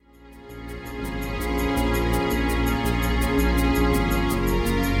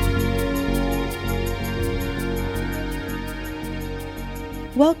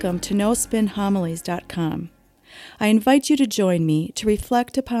Welcome to nospinhomilies.com. I invite you to join me to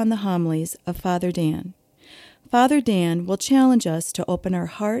reflect upon the homilies of Father Dan. Father Dan will challenge us to open our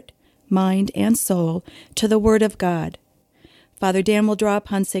heart, mind, and soul to the Word of God. Father Dan will draw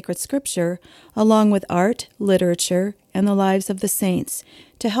upon sacred scripture along with art, literature, and the lives of the saints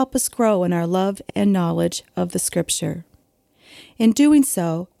to help us grow in our love and knowledge of the scripture. In doing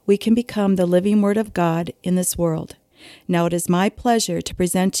so, we can become the living Word of God in this world. Now it is my pleasure to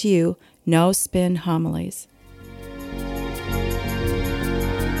present to you No Spin Homilies.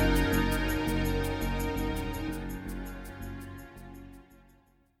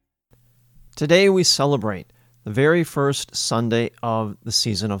 Today we celebrate the very first Sunday of the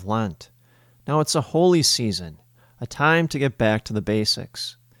season of Lent. Now it's a holy season, a time to get back to the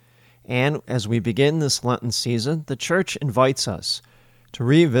basics. And as we begin this Lenten season, the Church invites us to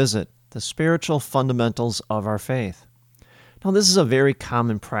revisit the spiritual fundamentals of our faith. Now, this is a very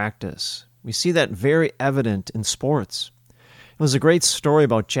common practice. We see that very evident in sports. It was a great story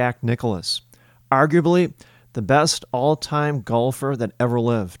about Jack Nicklaus, arguably the best all-time golfer that ever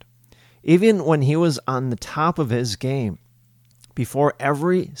lived. Even when he was on the top of his game, before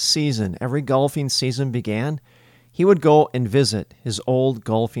every golfing season began, he would go and visit his old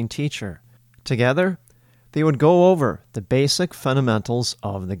golfing teacher. Together, they would go over the basic fundamentals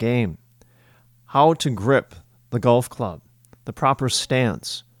of the game. How to grip the golf club, the proper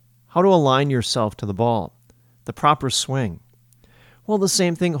stance, how to align yourself to the ball, the proper swing. Well, the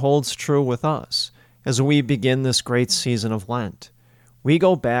same thing holds true with us as we begin this great season of Lent. We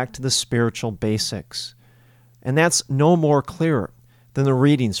go back to the spiritual basics. And that's no more clearer than the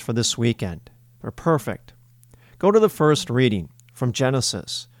readings for this weekend. They're perfect. Go to the first reading from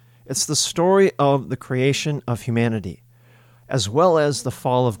Genesis. It's the story of the creation of humanity, as well as the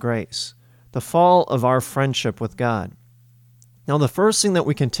fall of grace, the fall of our friendship with God. Now, the first thing that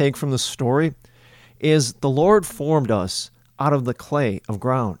we can take from the story is the Lord formed us out of the clay of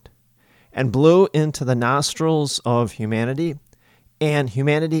ground and blew into the nostrils of humanity, and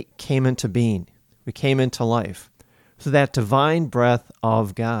humanity came into being. We came into life through that divine breath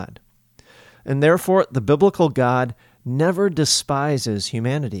of God. And therefore, the biblical God never despises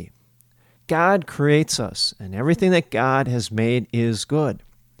humanity. God creates us, and everything that God has made is good.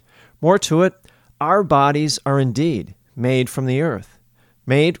 More to it, our bodies are indeed made from the earth,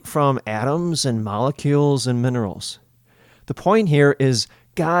 made from atoms and molecules and minerals. The point here is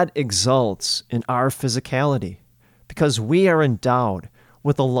God exults in our physicality because we are endowed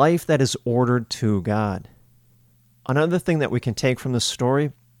with a life that is ordered to God. Another thing that we can take from this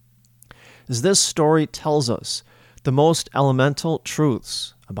story is this story tells us the most elemental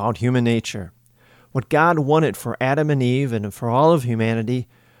truths about human nature, what God wanted for Adam and Eve and for all of humanity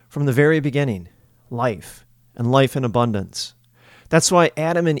from the very beginning, life, and life in abundance. That's why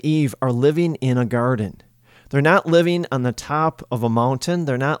Adam and Eve are living in a garden. They're not living on the top of a mountain.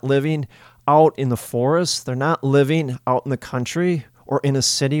 They're not living out in the forest. They're not living out in the country or in a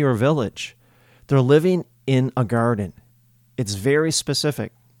city or village. They're living in a garden. It's very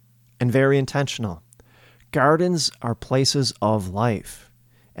specific and very intentional. Gardens are places of life,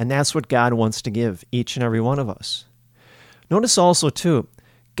 and that's what God wants to give each and every one of us. Notice also, too,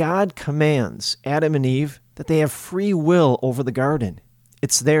 God commands Adam and Eve that they have free will over the garden.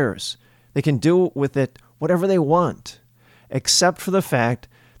 It's theirs. They can do with it whatever they want, except for the fact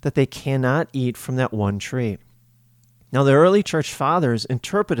that they cannot eat from that one tree. Now, the early church fathers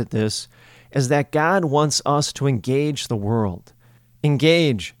interpreted this as that God wants us to engage the world,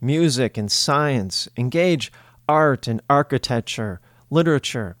 engage music and science, engage art and architecture,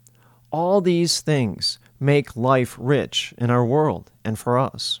 literature. All these things make life rich in our world and for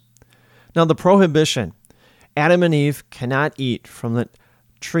us. Now, the prohibition, Adam and Eve cannot eat from the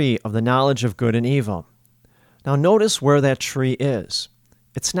tree of the knowledge of good and evil. Now, notice where that tree is.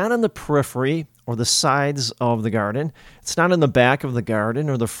 It's not on the periphery or the sides of the garden. It's not in the back of the garden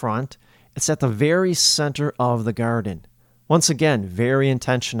or the front. It's at the very center of the garden. Once again, very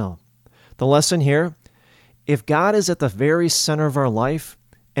intentional. The lesson here, if God is at the very center of our life,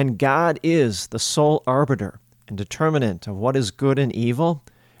 and God is the sole arbiter and determinant of what is good and evil,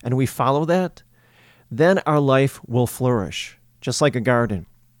 and we follow that, then our life will flourish, just like a garden.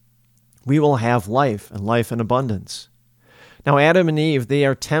 We will have life and life in abundance. Now, Adam and Eve, they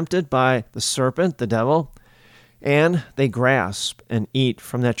are tempted by the serpent, the devil, and they grasp and eat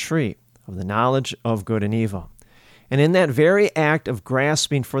from that tree of the knowledge of good and evil. And in that very act of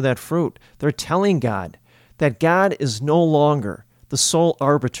grasping for that fruit, they're telling God that God is no longer the sole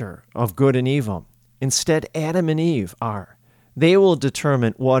arbiter of good and evil. Instead, Adam and Eve are. They will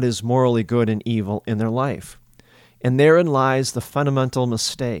determine what is morally good and evil in their life. And therein lies the fundamental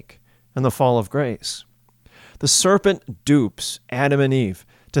mistake and the fall of grace. The serpent dupes Adam and Eve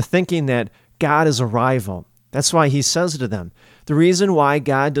to thinking that God is a rival. That's why he says to them, the reason why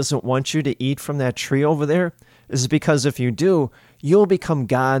God doesn't want you to eat from that tree over there is because if you do, you'll become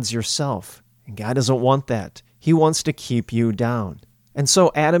gods yourself. And God doesn't want that. He wants to keep you down. And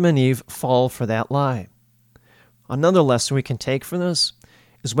so Adam and Eve fall for that lie. Another lesson we can take from this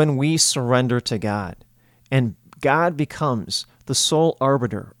is when we surrender to God and God becomes the sole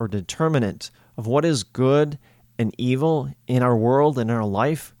arbiter or determinant of what is good and evil in our world and in our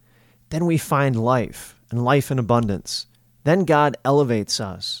life, then we find life and life in abundance. Then God elevates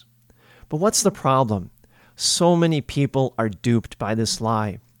us. But what's the problem? So many people are duped by this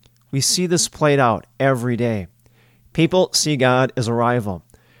lie. We see this played out every day. People see God as a rival.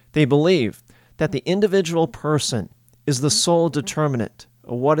 They believe that the individual person is the sole determinant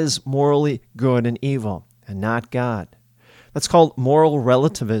of what is morally good and evil, and not God. That's called moral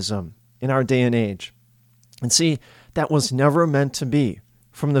relativism in our day and age. And see, that was never meant to be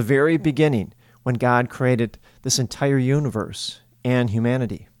from the very beginning when God created this entire universe and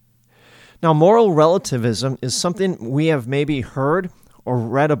humanity. Now, moral relativism is something we have maybe heard or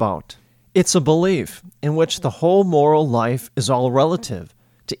read about. It's a belief in which the whole moral life is all relative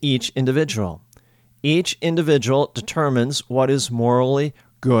to each individual. Each individual determines what is morally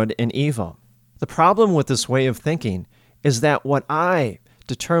good and evil. The problem with this way of thinking is that what I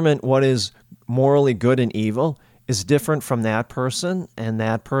determine what is morally good and evil is different from that person and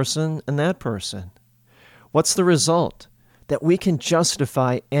that person and that person. What's the result? That we can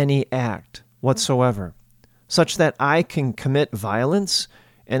justify any act whatsoever, such that I can commit violence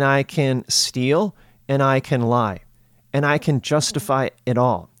and I can steal and I can lie, and I can justify it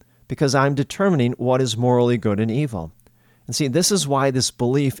all because I'm determining what is morally good and evil. And see, this is why this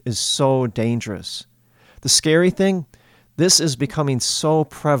belief is so dangerous. The scary thing, this is becoming so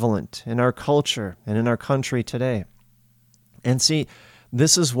prevalent in our culture and in our country today. And see,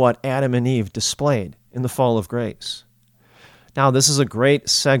 this is what Adam and Eve displayed in the fall of grace. Now, this is a great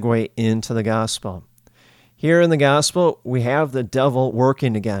segue into the gospel. Here in the gospel, we have the devil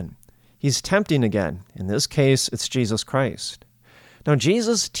working again. He's tempting again. In this case, it's Jesus Christ. Now,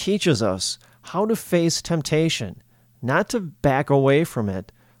 Jesus teaches us how to face temptation, not to back away from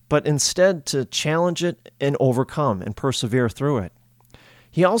it, but instead to challenge it and overcome and persevere through it.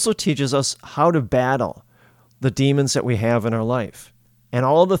 He also teaches us how to battle the demons that we have in our life and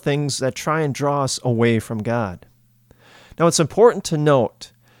all the things that try and draw us away from God. Now, it's important to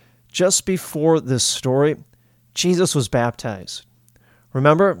note, just before this story, Jesus was baptized.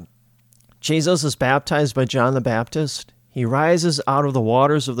 Remember, Jesus is baptized by John the Baptist. He rises out of the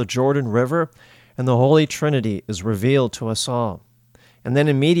waters of the Jordan River, and the Holy Trinity is revealed to us all. And then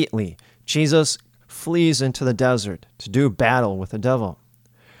immediately, Jesus flees into the desert to do battle with the devil.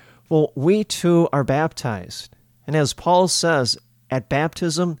 Well, we too are baptized. And as Paul says, at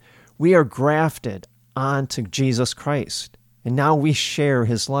baptism, we are grafted onto Jesus Christ. And now we share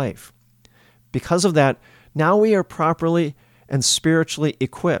his life. Because of that, now we are properly and spiritually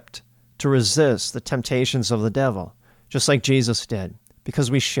equipped to resist the temptations of the devil, just like Jesus did,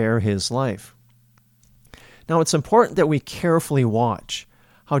 because we share his life. Now, it's important that we carefully watch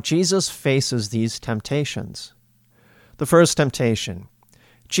how Jesus faces these temptations. The first temptation,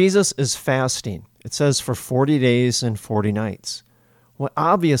 Jesus is fasting. It says for 40 days and 40 nights. Well,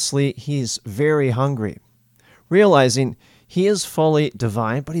 obviously, he's very hungry, realizing he is fully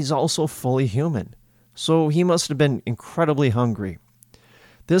divine, but he's also fully human. So he must have been incredibly hungry.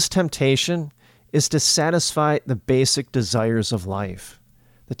 This temptation is to satisfy the basic desires of life.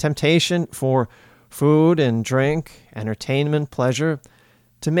 The temptation for food and drink, entertainment, pleasure,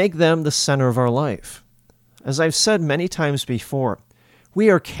 to make them the center of our life. As I've said many times before, we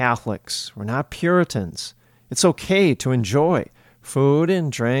are Catholics. We're not Puritans. It's okay to enjoy food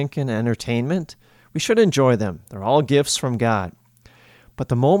and drink and entertainment. We should enjoy them. They're all gifts from God. But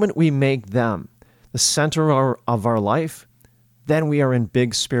the moment we make them the center of our life, then we are in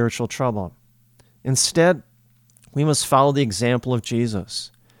big spiritual trouble. Instead, we must follow the example of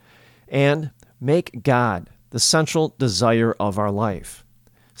Jesus and make God the central desire of our life.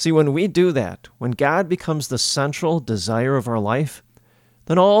 See, when we do that, when God becomes the central desire of our life,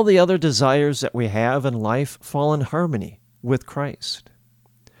 then all the other desires that we have in life fall in harmony with Christ.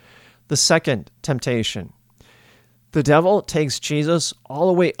 The second temptation. The devil takes Jesus all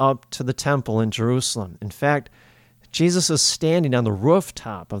the way up to the temple in Jerusalem. In fact, Jesus is standing on the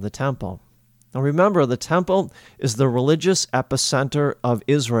rooftop of the temple. Now remember, the temple is the religious epicenter of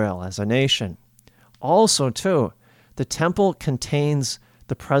Israel as a nation. Also, too, the temple contains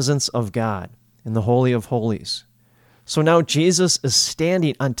the presence of God in the Holy of Holies. So now Jesus is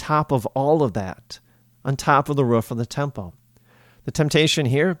standing on top of all of that, on top of the roof of the temple. The temptation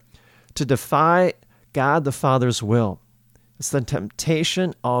here, to defy God the Father's will. It's the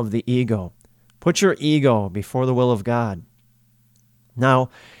temptation of the ego. Put your ego before the will of God. Now,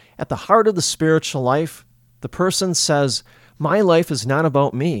 at the heart of the spiritual life, the person says, my life is not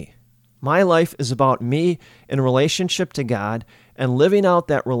about me. My life is about me in relationship to God and living out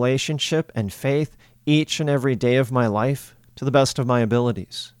that relationship and faith each and every day of my life to the best of my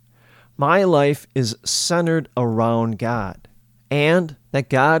abilities. My life is centered around God, and that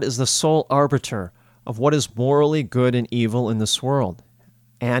God is the sole arbiter of what is morally good and evil in this world,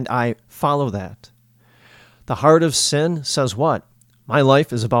 and I follow that. The heart of sin says what? My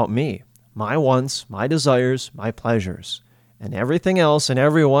life is about me, my wants, my desires, my pleasures, and everything else and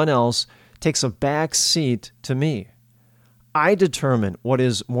everyone else takes a back seat to me. I determine what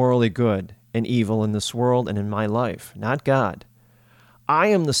is morally good and evil in this world and in my life, not God. I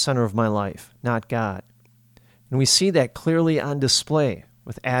am the center of my life, not God. And we see that clearly on display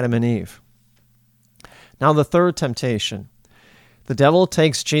with Adam and Eve. Now the third temptation. The devil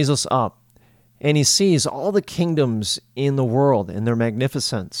takes Jesus up, and he sees all the kingdoms in the world and their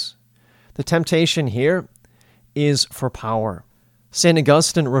magnificence. The temptation here is for power. St.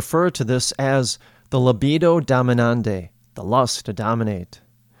 Augustine referred to this as the libido dominante, the lust to dominate.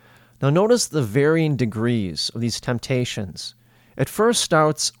 Now notice the varying degrees of these temptations. It first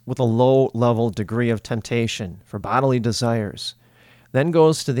starts with a low-level degree of temptation for bodily desires, then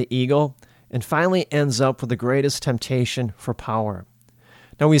goes to the ego, and finally ends up with the greatest temptation for power.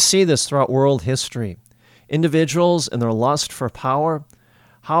 Now we see this throughout world history. Individuals and their lust for power,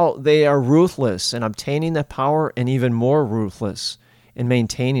 how they are ruthless in obtaining that power and even more ruthless in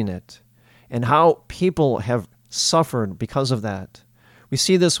maintaining it, and how people have suffered because of that. We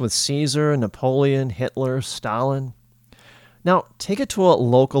see this with Caesar, Napoleon, Hitler, Stalin. Now, take it to a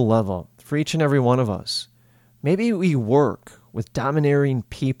local level for each and every one of us. Maybe we work with domineering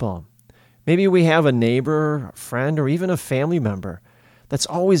people. Maybe we have a neighbor, a friend, or even a family member that's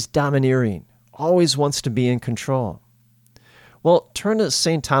always domineering, always wants to be in control. Well, turn to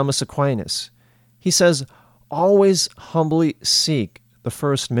St. Thomas Aquinas. He says, always humbly seek the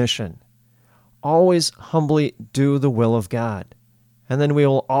first mission. Always humbly do the will of God. And then we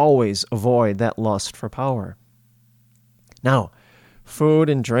will always avoid that lust for power. Now, food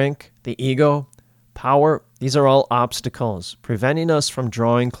and drink, the ego, power, these are all obstacles preventing us from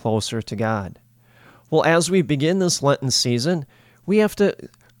drawing closer to God. Well, as we begin this Lenten season, we have to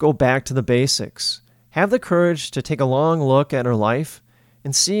go back to the basics. Have the courage to take a long look at our life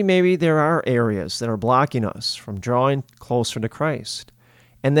and see maybe there are areas that are blocking us from drawing closer to Christ.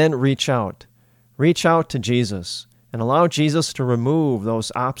 And then reach out. Reach out to Jesus and allow Jesus to remove those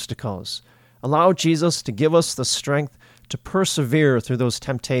obstacles. Allow Jesus to give us the strength to persevere through those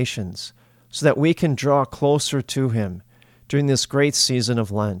temptations so that we can draw closer to Him during this great season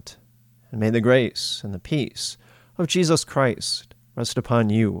of Lent. And may the grace and the peace of Jesus Christ rest upon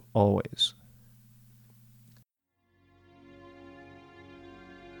you always.